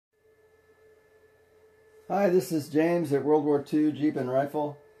Hi, this is James at World War II Jeep and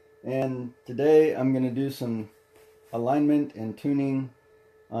Rifle, and today I'm going to do some alignment and tuning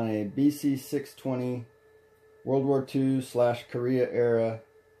on a BC-620 World War II/Korea era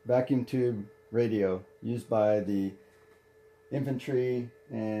vacuum tube radio used by the infantry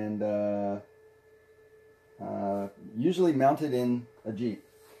and usually mounted in a Jeep.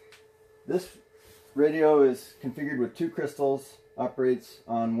 This radio is configured with two crystals, operates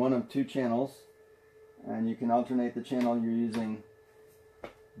on one of two channels, and you can alternate the channel you're using,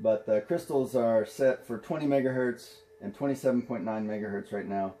 but the crystals are set for 20 megahertz and 27.9 megahertz right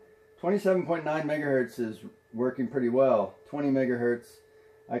now. 27.9 megahertz is working pretty well. 20 megahertz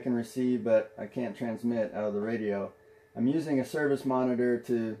I can receive, but I can't transmit out of the radio. I'm using a service monitor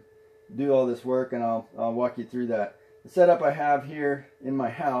to do all this work, and I'll walk you through that. The setup I have here in my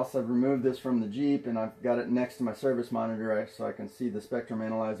house, I've removed this from the Jeep and I've got it next to my service monitor so I can see the spectrum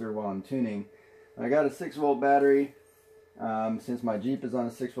analyzer while I'm tuning. I got a 6-volt battery. Since my Jeep is on a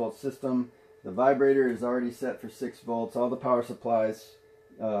 6-volt system, the vibrator is already set for 6 volts. All the power supplies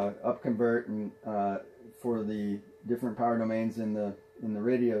upconvert and for the different power domains in the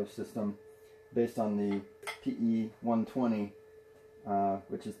radio system based on the PE-120,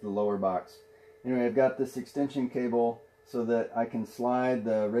 which is the lower box. Anyway, I've got this extension cable so that I can slide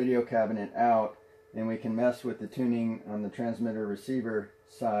the radio cabinet out and we can mess with the tuning on the transmitter receiver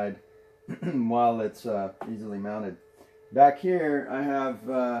side while it's easily mounted. Back here I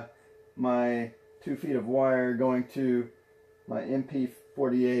have my 2 feet of wire going to my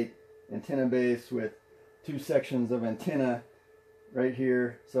MP48 antenna base with 2 sections of antenna right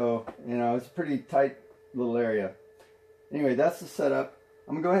here, so you know it's a pretty tight little area. Anyway, that's the setup.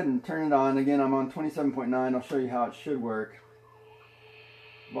 I'm gonna go ahead and turn it on. Again, I'm on 27.9. I'll show you how it should work.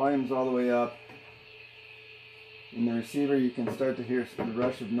 Volume's all the way up. In the receiver you can start to hear the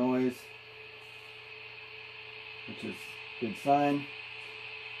rush of noise, which is a good sign.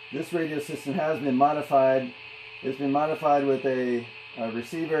 This radio system has been modified. It's been modified with a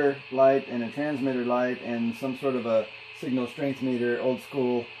receiver light and a transmitter light and some sort of a signal strength meter, old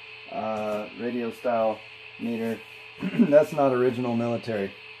school radio style meter. That's not original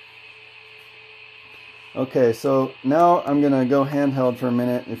military. Okay, so now I'm going to go handheld for a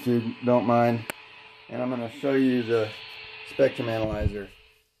minute if you don't mind, and I'm going to show you the spectrum analyzer.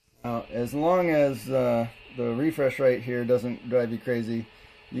 Now, as long as the refresh rate here doesn't drive you crazy,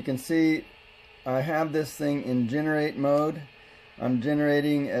 you can see I have this thing in generate mode. I'm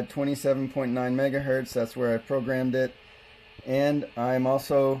generating at 27.9 megahertz. That's where I programmed it, and I'm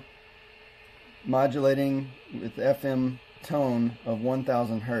also modulating with FM tone of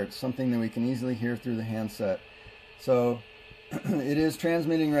 1000 hertz, something that we can easily hear through the handset. So it is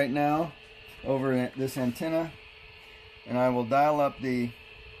transmitting right now over this antenna, and I will dial up the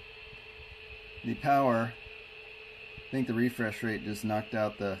power. I think the refresh rate just knocked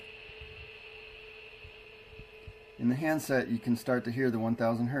out the... In the handset you can start to hear the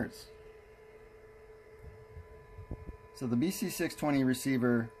 1000 hertz. So the BC-620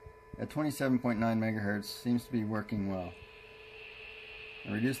 receiver at 27.9 megahertz seems to be working well.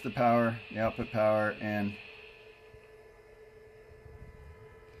 I reduced the power, the output power, and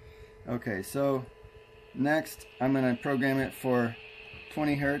okay, so next I'm going to program it for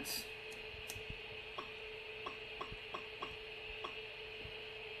 20 hertz.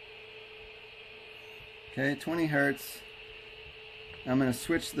 Okay, 20 hertz. I'm going to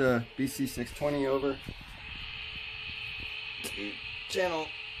switch the BC-620 over to channel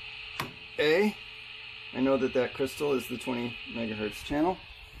A. I know that crystal is the 20 megahertz channel.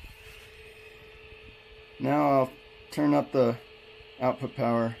 Now I'll turn up the output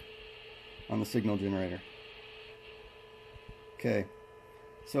power on the signal generator. Okay,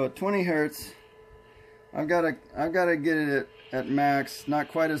 so at 20 hertz, I've got to get it at max. Not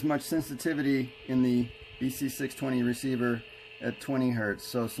quite as much sensitivity in the BC-620 receiver at 20 hertz.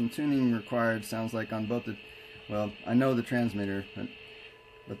 So some tuning required. Sounds like on both the, well, I know the transmitter,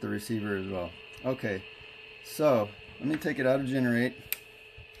 but the receiver as well. Okay, so let me take it out of generate,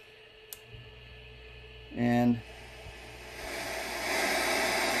 and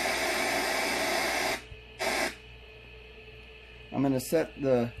I'm going to set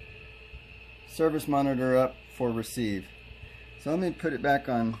the service monitor up for receive. So let me put it back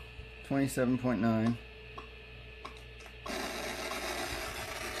on 27.9.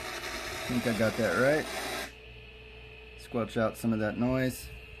 I think I got that right. Squelch out some of that noise.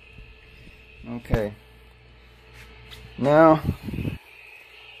 Okay. Now,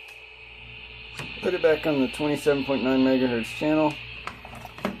 put it back on the 27.9 megahertz channel.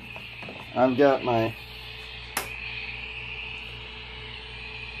 I've got my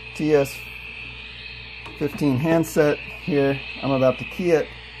TS BC-615 handset here. I'm about to key it.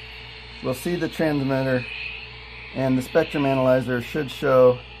 We'll see the transmitter, and the spectrum analyzer should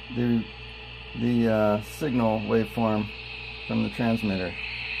show the signal waveform from the transmitter.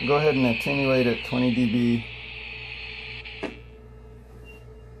 We'll go ahead and attenuate at 20 dB.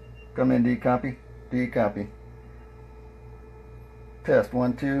 Come in, D-copy. D-copy. Test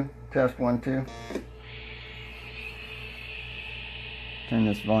 1 2. Test 1 2. Turn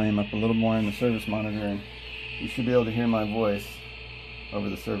this volume up a little more in the service monitor, and you should be able to hear my voice over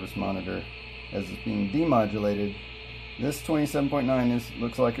the service monitor as it's being demodulated. This 27.9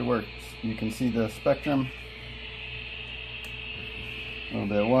 looks like it works. You can see the spectrum a little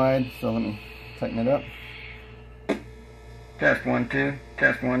bit wide, so let me tighten it up. Test 1 2.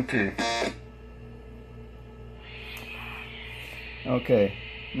 Test 1 2. Okay,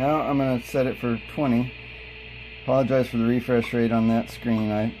 now I'm going to set it for 20. Apologize for the refresh rate on that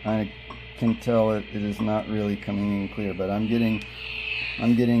screen. I can tell it is not really coming in clear, but I'm getting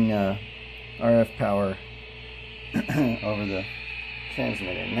RF power over the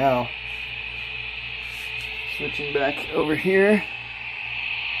transmitter. Now, switching back over here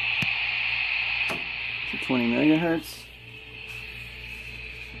to 20 megahertz.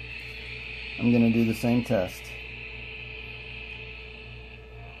 I'm going to do the same test.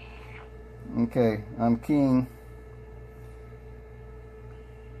 Okay, I'm keying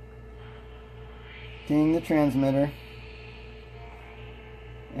the transmitter,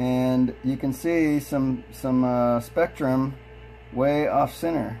 and you can see some spectrum way off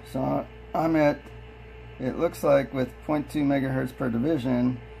center. So I'm at, it looks like with 0.2 megahertz per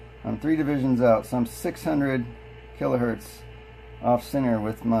division, I'm 3 divisions out, so I'm 600 kilohertz off center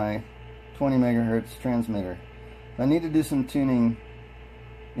with my 20 megahertz transmitter. I need to do some tuning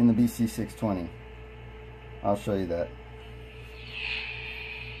in the BC-620. I'll show you that.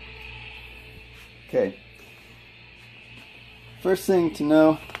 Okay, first thing to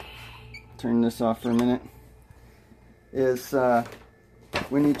know, turn this off for a minute, is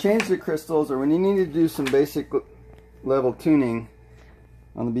when you change the crystals, or when you need to do some basic level tuning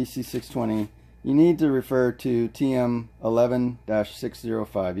on the BC-620, you need to refer to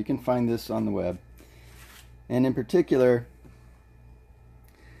TM11-605. You can find this on the web. And in particular,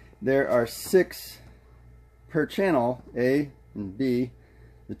 there are 6 per channel, A and B,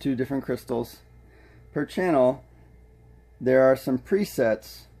 the 2 different crystals. Per channel, there are some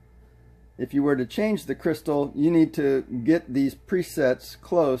presets. If you were to change the crystal, you need to get these presets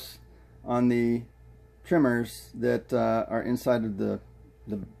close on the trimmers that are inside of the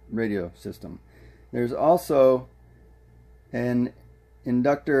radio system. There's also an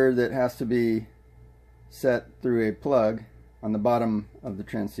inductor that has to be set through a plug on the bottom of the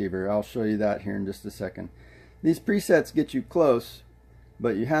transceiver. I'll show you that here in just a second. These presets get you close,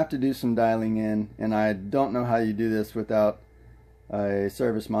 but you have to do some dialing in, and I don't know how you do this without a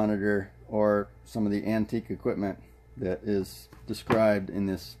service monitor or some of the antique equipment that is described in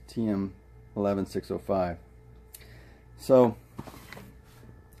this TM11-605. So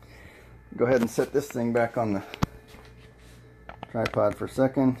go ahead and set this thing back on the tripod for a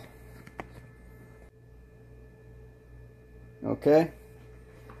second. Okay,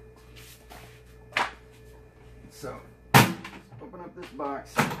 so open up this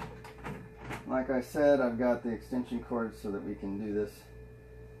box. Like I said, I've got the extension cord so that we can do this.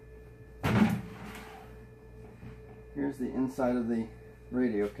 Here's the inside of the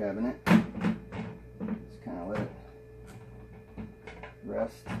radio cabinet. Just kind of let it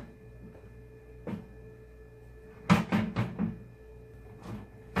rest.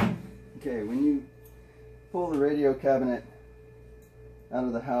 Okay, when you pull the radio cabinet out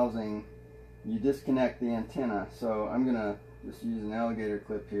of the housing, you disconnect the antenna. So I'm going to just use an alligator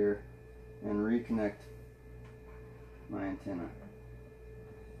clip here and reconnect my antenna.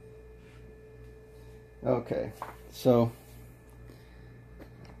 Okay, so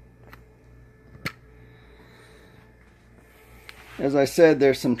as I said,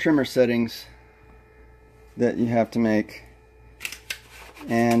 there's some trimmer settings that you have to make,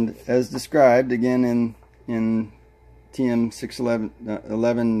 and as described again in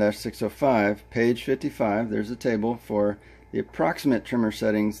TM11-605, page 55, there's a table for the approximate trimmer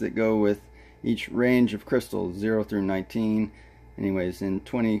settings that go with each range of crystals, 0 through 19, anyways, in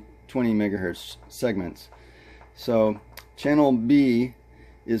 20 megahertz segments. So channel B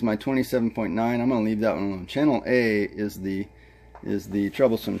is my 27.9. I'm going to leave that one alone. Channel A is the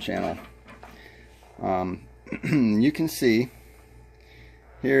troublesome channel. You can see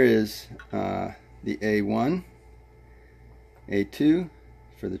here is the A1, A2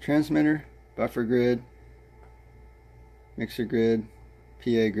 for the transmitter, buffer grid, mixer grid,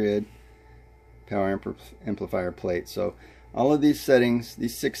 PA grid, power amplifier plate. So all of these settings,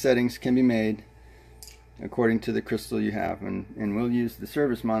 these 6 settings, can be made according to the crystal you have, and we'll use the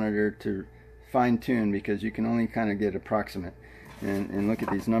service monitor to fine-tune, because you can only kind of get approximate. And look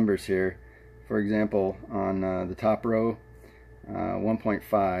at these numbers here. For example, on the top row,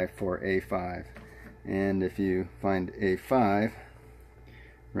 1.5 for A5, and if you find A5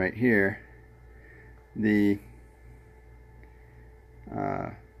 right here, the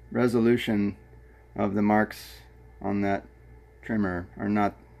resolution of the marks on that trimmer are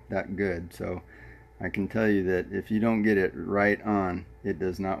not that good. So I can tell you that if you don't get it right on, it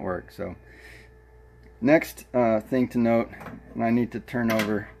does not work. So next thing to note, and I need to turn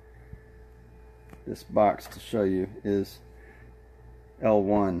over this box to show you, is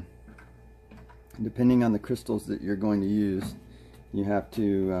L1. Depending on the crystals that you're going to use, you have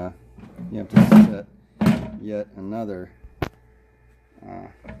to set yet another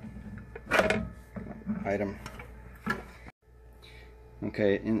item.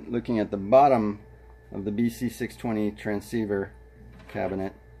 Okay, in looking at the bottom of the BC-620 transceiver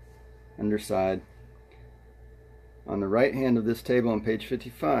cabinet, underside, on the right hand of this table on page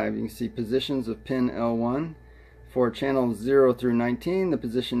 55, you can see positions of pin L1. For channels 0 through 19, the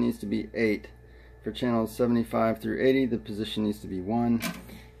position needs to be 8. For channels 75 through 80, the position needs to be 1.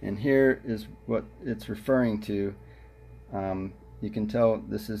 And here is what it's referring to. You can tell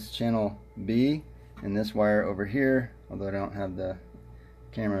this is channel B, and this wire over here, although I don't have the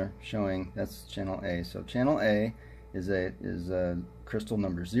camera showing, that's channel A. So channel A is a crystal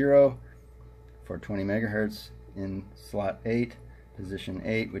number 0 for 20 megahertz in slot 8, position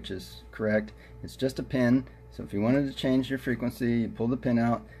 8, which is correct. It's just a pin, so if you wanted to change your frequency, you pull the pin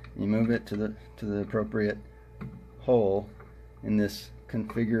out, you move it to the appropriate hole in this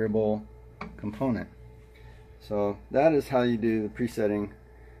configurable component. So that is how you do the presetting.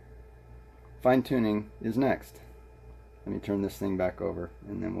 Fine-tuning is next. Let me turn this thing back over,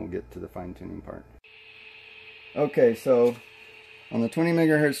 and then we'll get to the fine-tuning part. Okay, so on the 20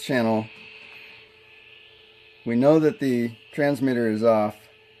 megahertz channel, we know that the transmitter is off,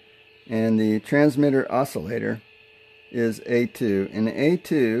 and the transmitter oscillator is A2, and the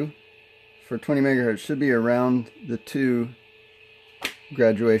A2 for 20 megahertz should be around the 2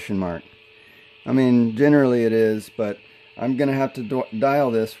 graduation mark. I mean, generally it is, but I'm going to have to dial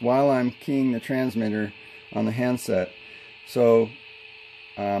this while I'm keying the transmitter on the handset. So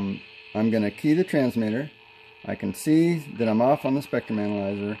I'm going to key the transmitter. I can see that I'm off on the spectrum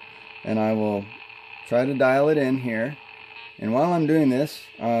analyzer, and I will try to dial it in here. And while I'm doing this,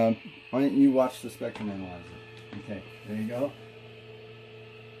 why don't you watch the spectrum analyzer? Okay, there you go.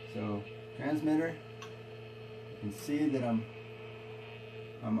 So transmitter, you can see that I'm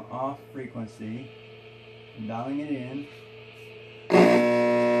off frequency. I'm dialing it in.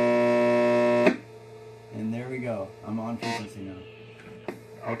 And there we go. I'm on frequency now.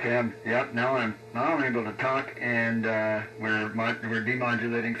 Okay, now I'm able to talk, and we're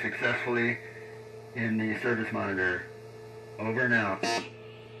demodulating successfully in the service monitor. Over and out.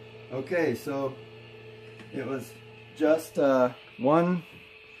 Okay, so it was just one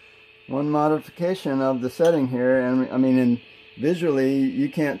modification of the setting here, and I mean, visually you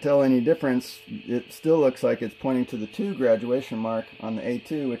can't tell any difference. It still looks like it's pointing to the 2 graduation mark on the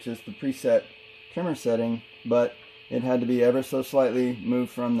A2, which is the preset trimmer setting, but it had to be ever so slightly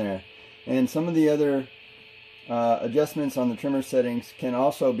moved from there. And some of the other adjustments on the trimmer settings can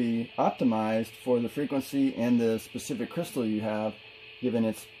also be optimized for the frequency and the specific crystal you have, given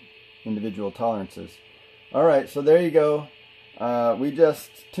its individual tolerances. Alright, so there you go. We just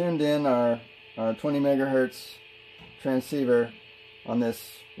tuned in our 20 megahertz transceiver on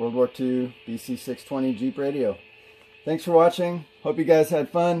this World War II BC-620 Jeep radio. Thanks for watching. Hope you guys had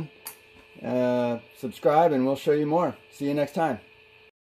fun. Subscribe and we'll show you more. See you next time.